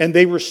 And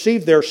they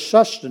received their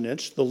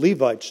sustenance, the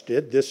Levites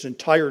did, this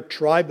entire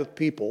tribe of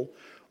people,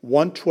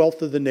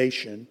 1/12 of the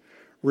nation,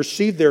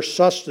 received their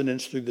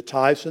sustenance through the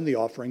tithes and the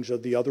offerings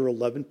of the other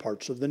 11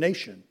 parts of the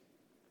nation.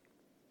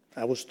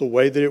 That was the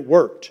way that it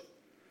worked.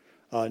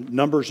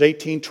 Numbers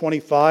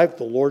 18:25,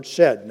 the Lord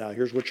said, now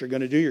here's what you're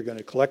going to do. You're going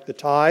to collect the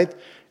tithe,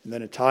 and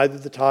then a tithe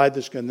of the tithe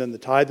is going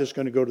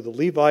to go to the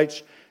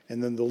Levites,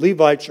 and then the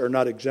Levites are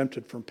not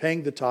exempted from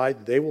paying the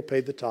tithe. They will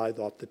pay the tithe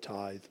off the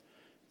tithe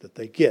that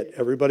they get.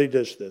 Everybody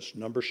does this.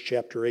 Numbers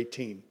chapter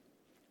 18.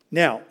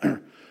 Now,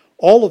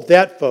 all of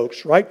that,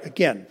 folks, right?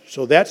 Again,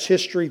 so that's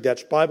history.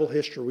 That's Bible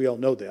history. We all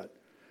know that.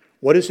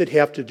 What does it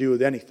have to do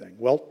with anything?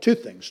 Well, 2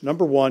 things.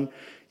 Number one,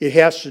 it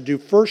has to do,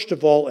 first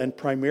of all, and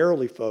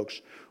primarily,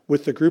 folks,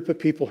 with the group of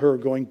people who are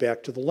going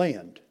back to the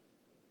land.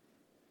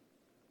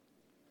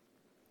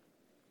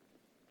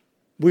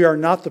 We are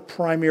not the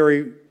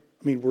primary,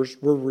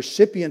 we're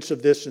recipients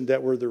of this, and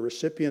that we're the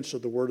recipients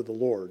of the word of the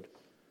Lord.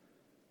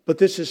 But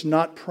this is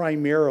not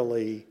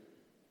primarily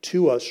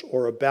to us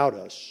or about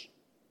us,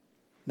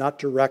 not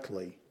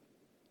directly.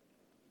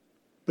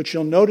 But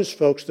you'll notice,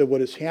 folks, that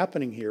what is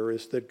happening here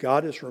is that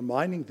God is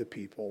reminding the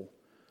people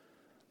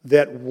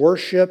that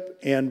worship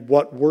and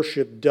what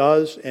worship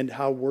does and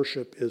how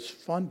worship is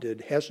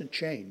funded hasn't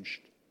changed.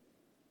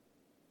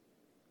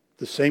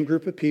 The same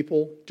group of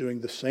people doing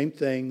the same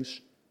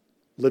things,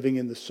 living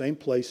in the same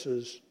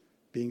places,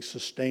 being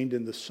sustained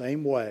in the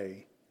same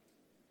way.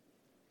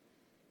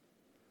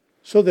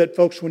 So that,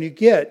 folks, when you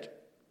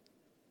get,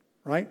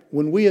 right,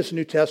 when we as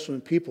New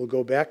Testament people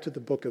go back to the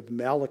book of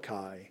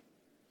Malachi,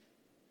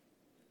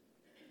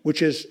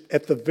 which is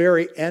at the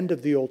very end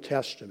of the Old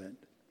Testament,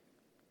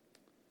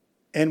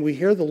 and we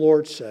hear the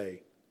Lord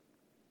say,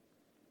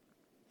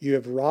 you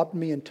have robbed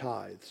me in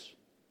tithes.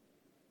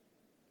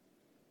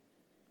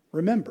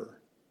 Remember,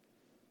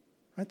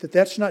 right,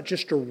 that's not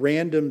just a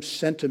random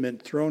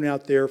sentiment thrown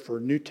out there for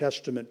New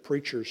Testament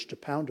preachers to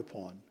pound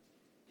upon.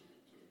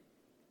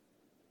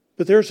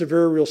 But there's a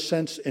very real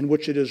sense in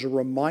which it is a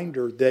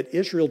reminder that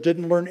Israel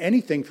didn't learn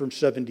anything from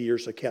 70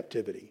 years of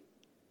captivity.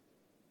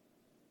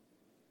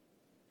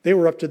 They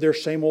were up to their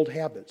same old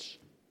habits.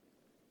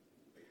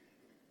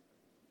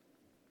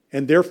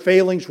 And their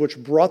failings which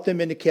brought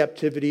them into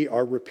captivity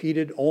are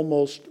repeated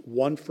almost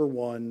one for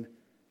one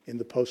in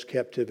the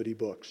post-captivity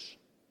books.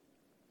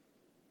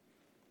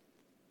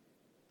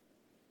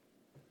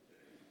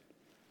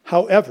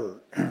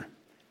 However,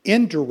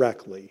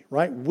 indirectly,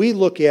 right, we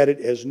look at it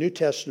as New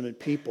Testament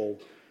people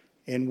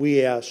and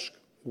we ask,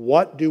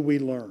 what do we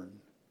learn?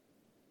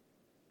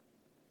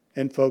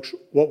 And folks,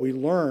 what we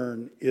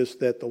learn is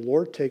that the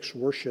Lord takes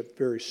worship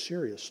very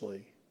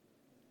seriously.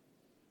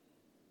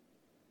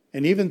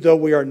 And even though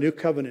we are New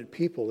Covenant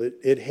people,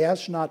 it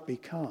has not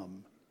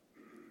become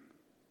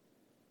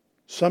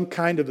some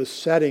kind of a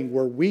setting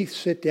where we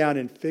sit down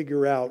and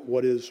figure out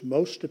what is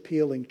most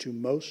appealing to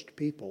most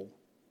people.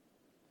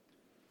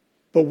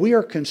 But we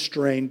are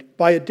constrained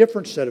by a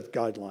different set of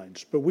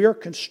guidelines. But we are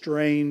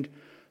constrained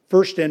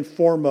first and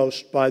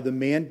foremost by the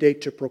mandate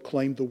to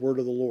proclaim the word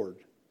of the Lord.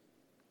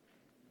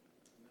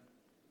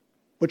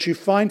 What you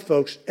find,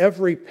 folks,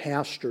 every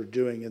pastor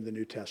doing in the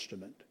New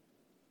Testament,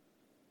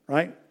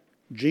 right?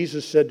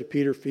 Jesus said to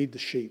Peter, feed the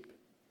sheep.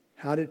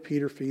 How did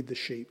Peter feed the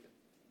sheep?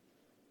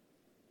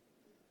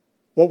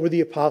 What were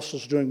the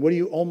apostles doing? What do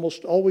you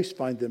almost always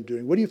find them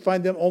doing? What do you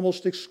find them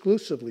almost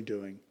exclusively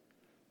doing?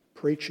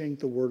 Preaching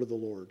the word of the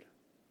Lord.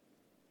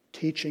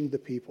 Teaching the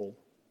people.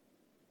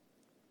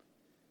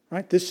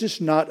 Right? This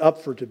is not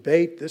up for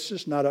debate. This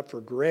is not up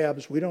for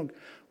grabs. We don't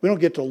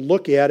get to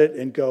look at it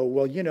and go,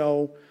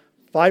 well,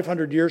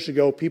 500 years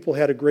ago, people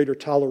had a greater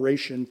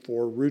toleration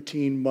for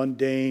routine,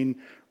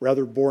 mundane,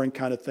 rather boring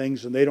kind of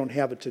things, and they don't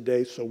have it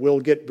today, so we'll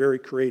get very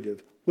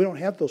creative. We don't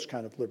have those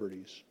kind of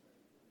liberties.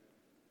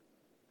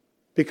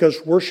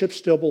 Because worship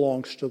still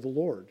belongs to the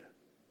Lord.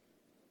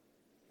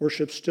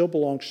 Worship still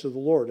belongs to the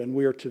Lord, and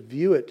we are to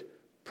view it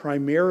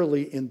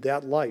primarily in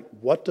that light.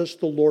 What does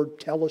the Lord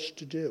tell us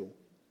to do?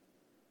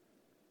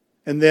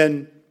 And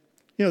then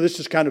This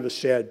is kind of a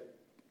sad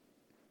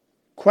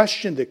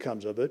question that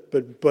comes of it,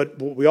 but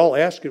we all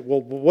ask it,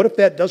 well, what if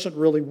that doesn't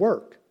really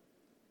work?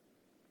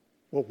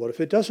 Well, what if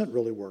it doesn't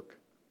really work?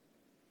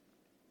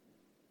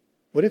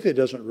 What if it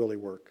doesn't really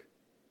work?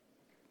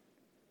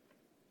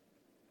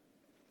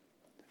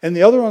 And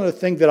the other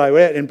thing that I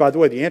add, and by the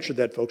way, the answer to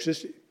that, folks,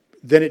 is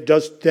then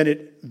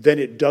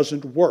it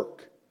doesn't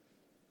work.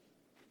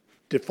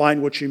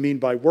 Define what you mean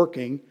by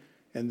working,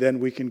 and then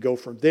we can go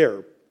from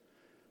there.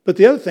 But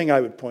the other thing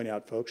I would point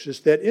out, folks,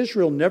 is that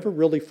Israel never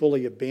really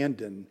fully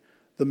abandoned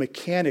the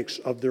mechanics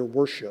of their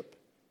worship.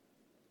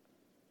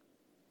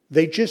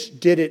 They just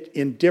did it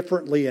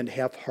indifferently and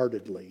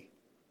half-heartedly,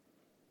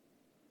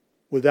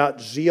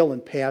 without zeal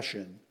and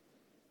passion.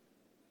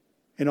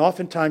 And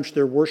oftentimes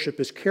their worship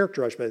is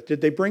characterized by that.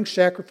 Did they bring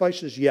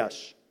sacrifices?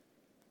 Yes.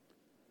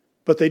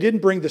 But they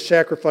didn't bring the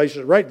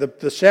sacrifices, right?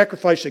 The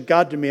sacrifice that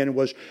God demanded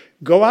was,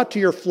 go out to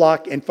your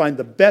flock and find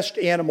the best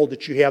animal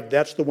that you have.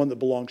 That's the one that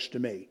belongs to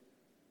me.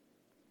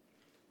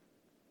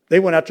 They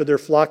went out to their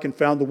flock and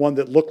found the one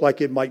that looked like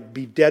it might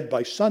be dead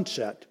by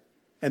sunset,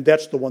 and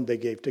that's the one they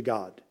gave to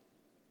God.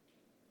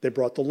 They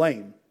brought the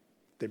lame.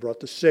 They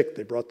brought the sick.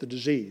 They brought the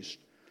diseased.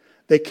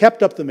 They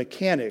kept up the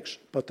mechanics,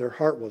 but their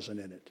heart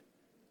wasn't in it.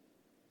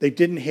 They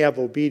didn't have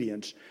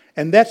obedience.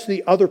 And that's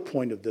the other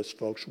point of this,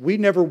 folks. We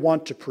never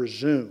want to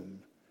presume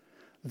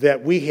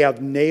that we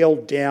have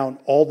nailed down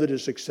all that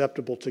is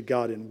acceptable to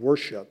God in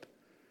worship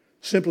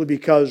simply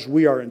because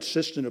we are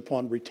insistent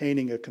upon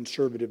retaining a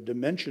conservative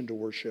dimension to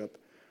worship.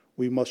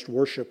 We must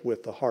worship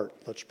with the heart.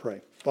 Let's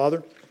pray.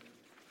 Father,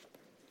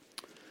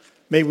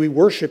 may we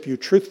worship you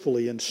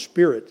truthfully in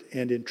spirit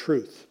and in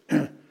truth.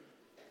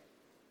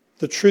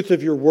 The truth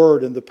of your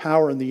word and the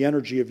power and the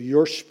energy of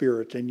your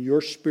spirit, and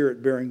your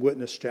spirit bearing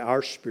witness to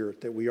our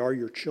spirit that we are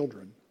your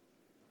children.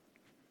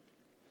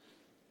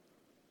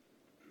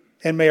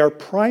 And may our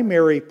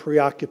primary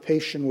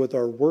preoccupation with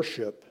our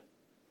worship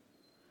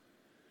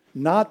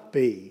not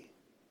be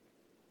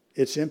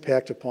its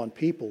impact upon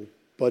people,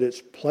 but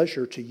its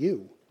pleasure to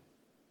you.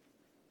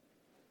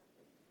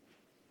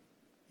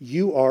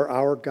 You are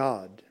our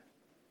God,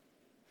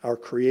 our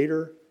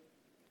Creator,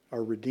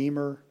 our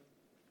Redeemer,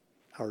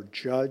 our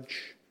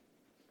Judge,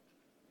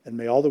 and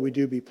may all that we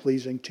do be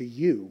pleasing to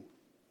you.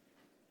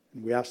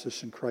 And we ask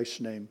this in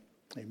Christ's name.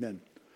 Amen.